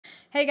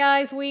Hey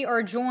guys, we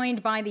are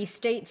joined by the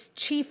state's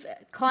chief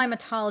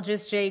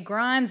climatologist, Jay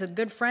Grymes, a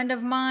good friend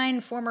of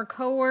mine, former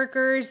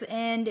co-workers.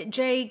 And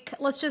Jay,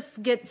 let's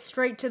just get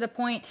straight to the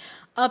point.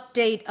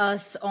 Update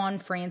us on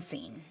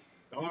Francine.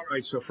 All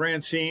right, so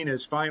Francine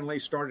has finally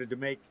started to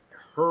make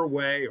her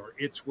way or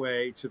its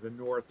way to the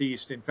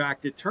northeast. In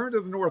fact, it turned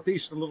to the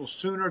northeast a little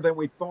sooner than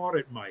we thought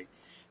it might.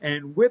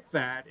 And with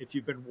that, if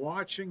you've been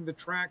watching the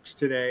tracks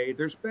today,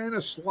 there's been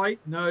a slight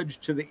nudge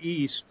to the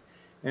east.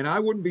 And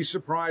I wouldn't be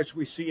surprised if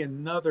we see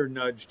another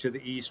nudge to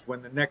the east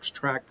when the next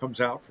track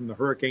comes out from the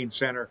Hurricane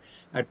Center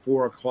at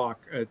 4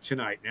 o'clock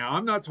tonight. Now,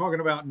 I'm not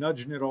talking about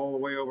nudging it all the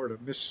way over to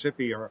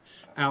Mississippi or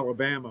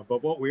Alabama,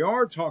 but what we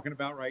are talking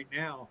about right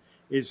now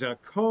is a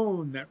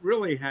cone that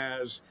really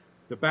has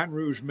the Baton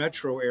Rouge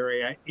metro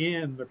area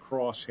in the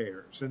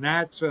crosshairs. And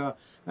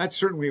that's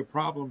certainly a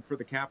problem for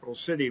the capital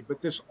city.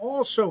 But this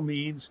also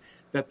means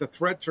that the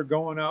threats are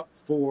going up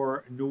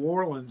for New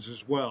Orleans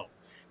as well.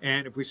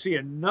 And if we see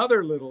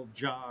another little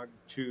jog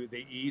to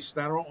the east,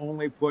 that'll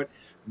only put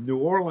New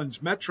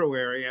Orleans metro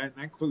area, and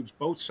that includes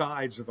both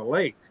sides of the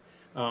lake,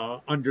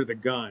 under the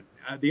gun.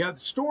 The other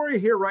story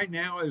here right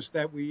now is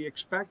that we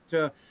expect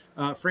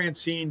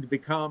Francine to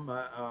become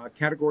a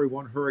Category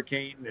 1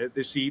 hurricane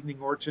this evening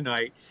or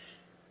tonight.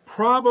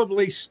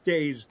 Probably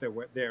stays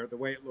there the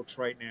way it looks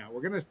right now.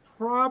 We're going to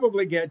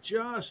probably get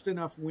just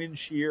enough wind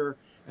shear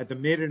at the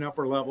mid and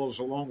upper levels,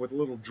 along with a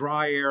little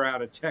dry air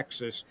out of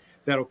Texas,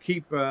 that'll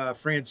keep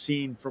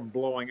Francine from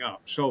blowing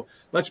up. So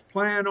let's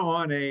plan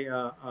on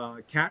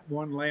a Cat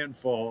 1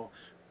 landfall,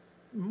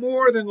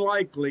 more than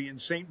likely in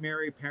St.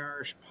 Mary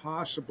Parish,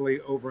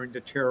 possibly over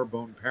into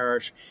Terrebonne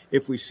Parish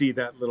if we see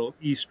that little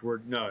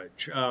eastward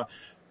nudge.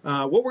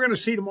 What we're going to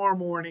see tomorrow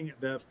morning,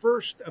 the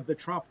first of the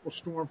tropical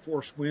storm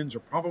force winds are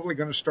probably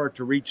going to start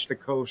to reach the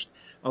coast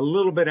a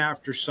little bit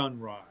after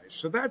sunrise.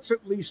 So that's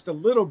at least a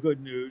little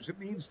good news. It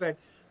means that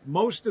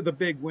most of the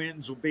big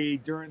winds will be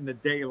during the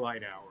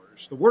daylight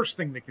hours. The worst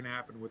thing that can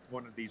happen with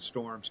one of these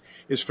storms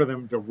is for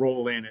them to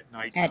roll in at At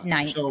nighttime.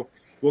 night. So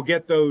we'll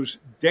get those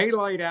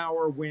daylight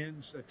hour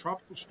winds. The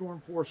tropical storm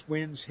force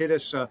winds hit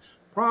us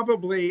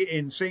probably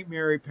in St.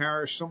 Mary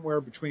Parish somewhere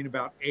between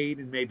about 8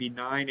 and maybe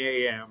 9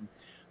 a.m.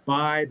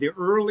 By the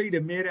early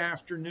to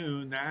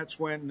mid-afternoon, that's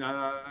when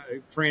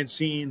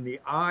Francine,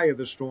 the eye of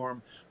the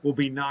storm, will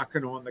be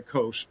knocking on the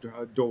coast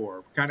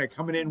door, kind of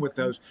coming in with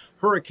those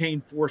hurricane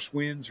force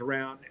winds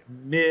around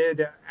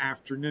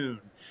mid-afternoon.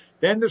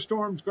 Then the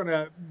storm's going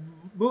to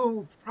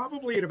move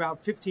probably at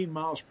about 15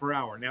 miles per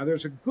hour. Now,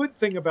 there's a good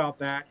thing about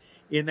that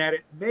in that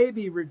it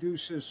maybe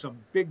reduces some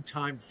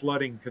big-time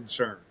flooding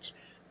concerns.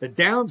 The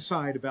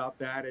downside about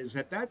that is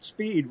at that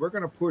speed, we're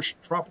going to push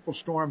tropical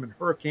storm and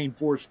hurricane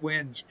force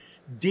winds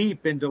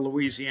deep into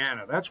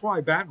Louisiana. That's why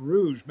Baton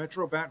Rouge,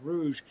 Metro Baton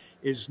Rouge,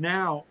 is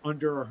now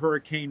under a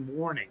hurricane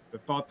warning. The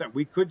thought that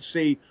we could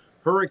see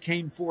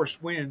hurricane force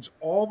winds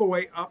all the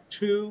way up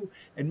to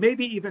and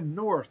maybe even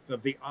north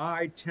of the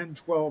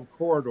I-1012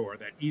 corridor,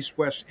 that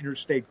east-west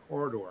interstate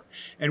corridor.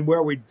 And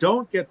where we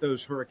don't get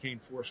those hurricane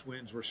force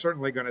winds, we're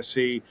certainly going to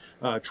see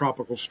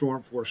tropical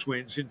storm force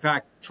winds. In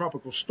fact,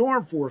 tropical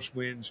storm force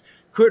winds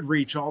could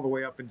reach all the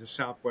way up into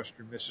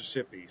southwestern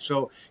Mississippi.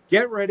 So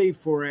get ready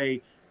for a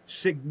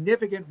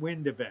significant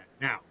wind event.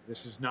 Now,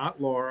 this is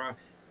not Laura.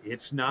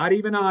 It's not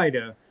even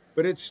Ida,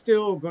 but it's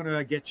still going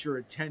to get your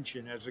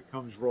attention as it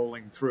comes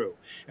rolling through.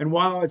 And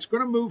while it's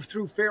going to move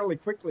through fairly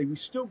quickly, we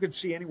still could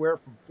see anywhere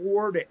from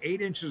 4 to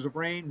 8 inches of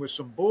rain with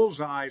some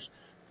bullseyes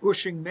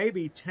pushing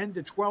maybe 10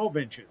 to 12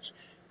 inches.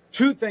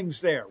 Two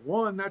things there.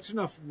 One, that's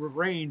enough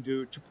rain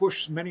to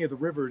push many of the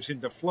rivers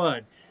into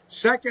flood.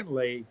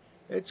 Secondly,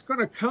 it's going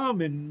to come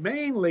and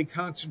mainly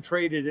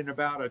concentrated in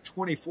about a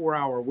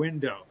 24-hour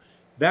window.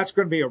 That's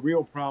going to be a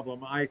real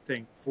problem, I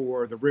think,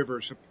 for the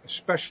rivers,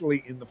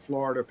 especially in the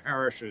Florida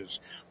parishes,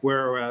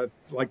 where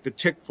like the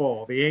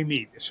Tickfall, the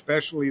Amite,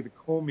 especially the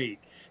Comite,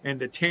 and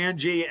the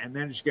Tangi, and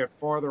then as you get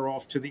farther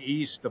off to the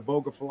east, the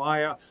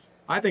Bogafalaya.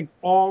 I think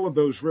all of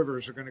those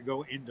rivers are going to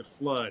go into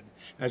flood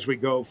as we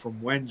go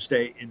from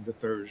Wednesday into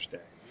Thursday.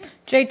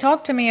 Jay,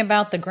 talk to me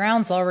about the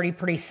ground's already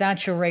pretty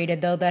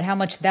saturated, though, that how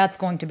much that's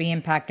going to be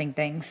impacting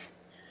things.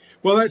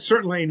 Well, that's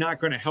certainly not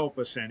going to help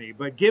us any,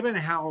 but given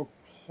how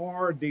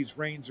hard these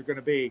rains are going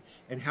to be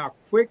and how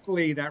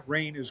quickly that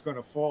rain is going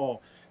to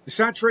fall, the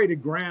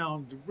saturated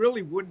ground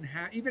really wouldn't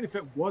have, even if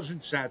it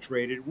wasn't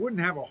saturated, it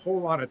wouldn't have a whole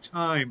lot of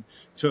time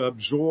to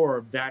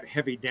absorb that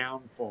heavy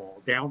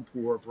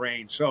downpour of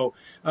rain. So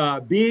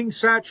being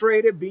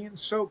saturated, being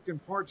soaked in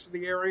parts of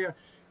the area,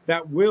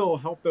 that will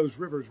help those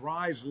rivers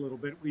rise a little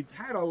bit. We've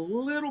had a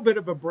little bit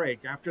of a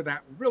break after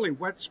that really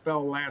wet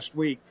spell last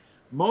week.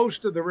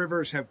 Most of the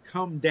rivers have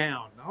come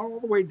down, not all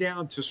the way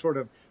down to sort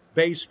of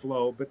base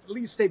flow, but at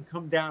least they've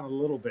come down a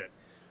little bit.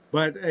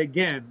 But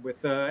again,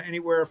 with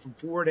anywhere from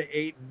 4 to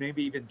 8 and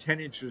maybe even 10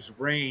 inches of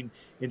rain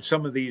in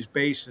some of these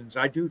basins,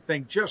 I do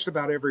think just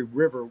about every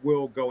river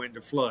will go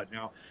into flood.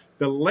 Now,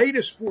 the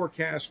latest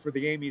forecast for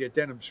the Amite at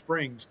Denham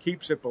Springs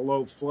keeps it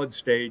below flood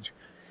stage.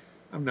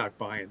 I'm not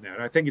buying that.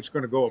 I think it's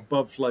going to go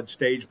above flood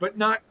stage, but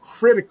not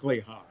critically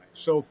high.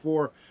 So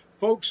for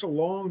folks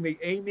along the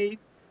Amite,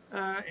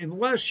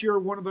 unless you're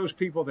one of those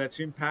people that's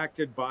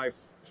impacted by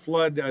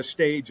flood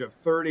stage of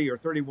 30 or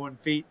 31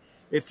 feet,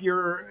 if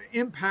your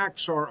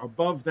impacts are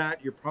above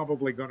that, you're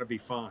probably going to be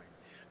fine.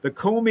 The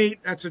Comite,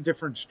 that's a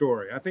different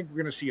story. I think we're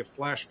going to see a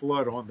flash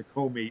flood on the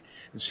Comite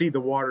and see the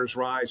waters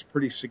rise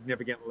pretty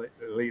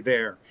significantly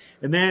there.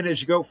 And then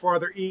as you go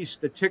farther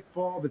east, the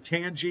Tickfall, the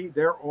Tangi,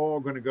 they're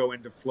all going to go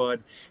into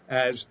flood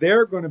as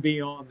they're going to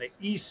be on the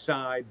east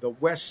side, the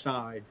west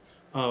side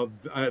of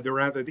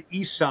the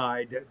east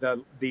side,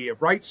 the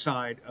right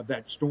side of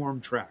that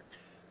storm track.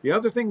 The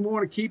other thing we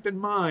want to keep in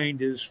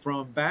mind is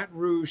from Baton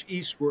Rouge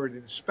eastward,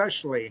 and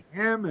especially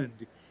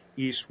Hammond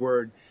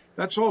eastward,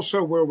 that's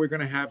also where we're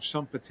going to have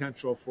some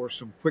potential for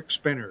some quick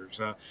spinners,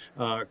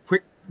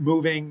 quick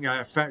moving,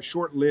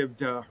 short-lived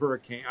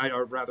hurricane,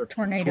 or rather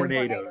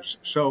tornadoes.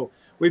 So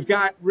we've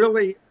got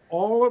really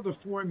all of the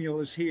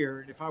formulas here.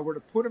 And if I were to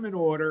put them in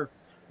order,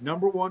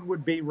 number one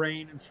would be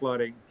rain and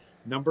flooding.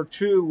 Number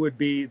two would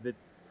be the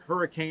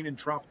hurricane and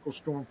tropical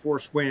storm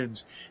force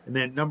winds. And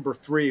then number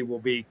three will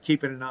be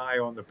keeping an eye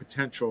on the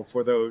potential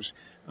for those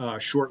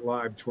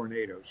short-lived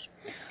tornadoes.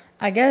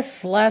 I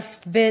guess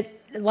last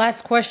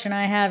question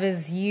I have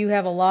is, you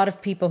have a lot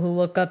of people who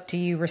look up to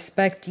you,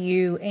 respect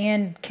you,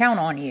 and count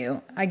on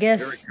you. I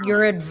guess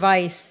your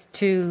advice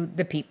to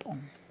the people.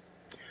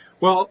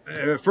 Well,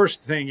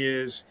 first thing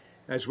is,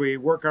 as we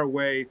work our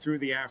way through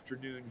the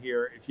afternoon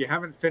here, if you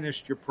haven't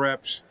finished your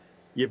preps,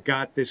 you've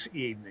got this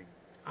evening.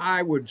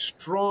 I would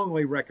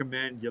strongly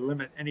recommend you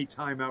limit any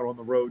time out on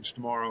the roads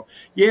tomorrow.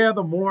 Yeah,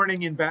 the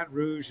morning in Baton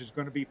Rouge is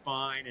going to be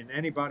fine, and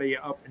anybody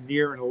up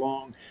near and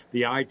along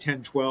the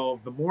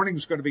I-10-12, the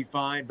morning's going to be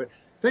fine, but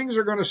things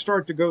are going to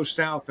start to go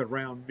south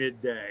around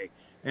midday.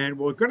 And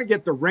we're going to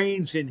get the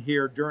rains in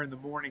here during the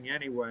morning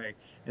anyway.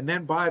 And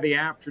then by the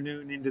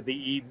afternoon into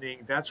the evening,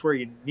 that's where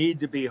you need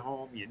to be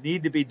home. You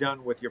need to be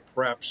done with your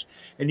preps.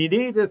 And you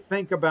need to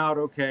think about,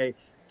 okay,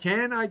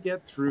 can I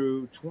get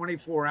through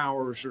 24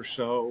 hours or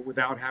so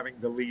without having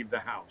to leave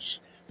the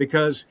house?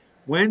 Because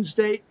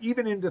Wednesday,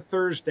 even into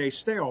Thursday,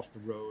 stay off the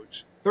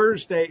roads.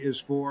 Thursday is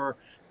for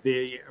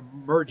the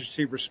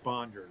emergency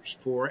responders,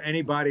 for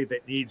anybody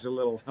that needs a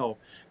little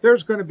help.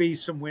 There's going to be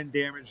some wind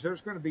damage.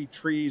 There's going to be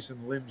trees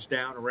and limbs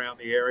down around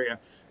the area.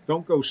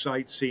 Don't go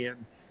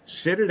sightseeing.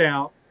 Sit it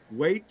out.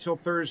 Wait till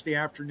Thursday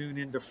afternoon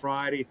into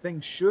Friday.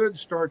 Things should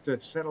start to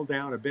settle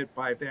down a bit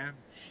by then.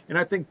 And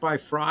I think by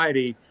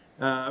Friday,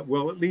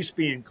 we'll at least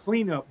be in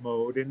cleanup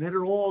mode, and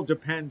it'll all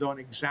depend on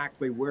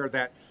exactly where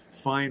that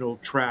final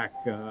track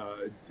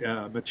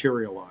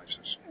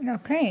materializes.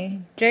 Okay.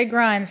 Jay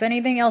Grymes,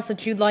 anything else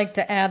that you'd like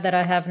to add that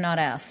I have not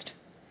asked?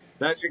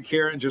 That's it,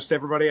 Karen. Just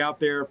everybody out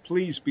there,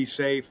 please be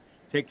safe.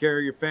 Take care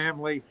of your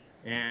family,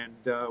 and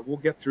we'll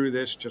get through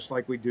this just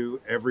like we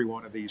do every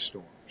one of these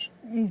storms.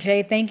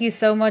 Jay, thank you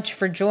so much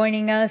for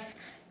joining us.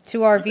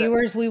 To our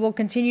viewers, we will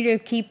continue to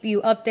keep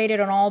you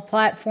updated on all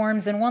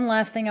platforms. And one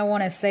last thing I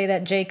want to say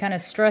that Jay kind of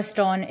stressed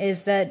on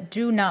is that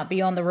do not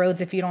be on the roads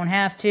if you don't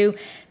have to,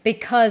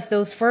 because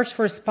those first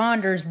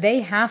responders, they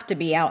have to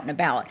be out and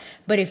about.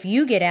 But if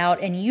you get out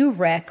and you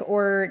wreck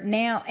or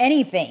now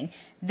anything,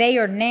 they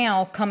are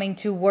now coming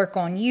to work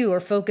on you or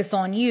focus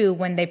on you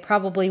when they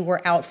probably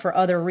were out for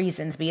other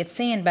reasons, be it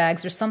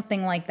sandbags or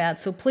something like that.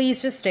 So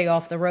please just stay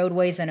off the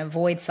roadways and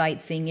avoid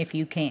sightseeing if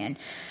you can.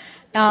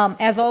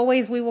 As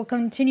always, we will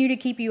continue to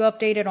keep you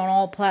updated on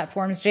all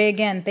platforms. Jay,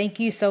 again, thank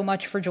you so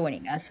much for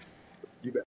joining us.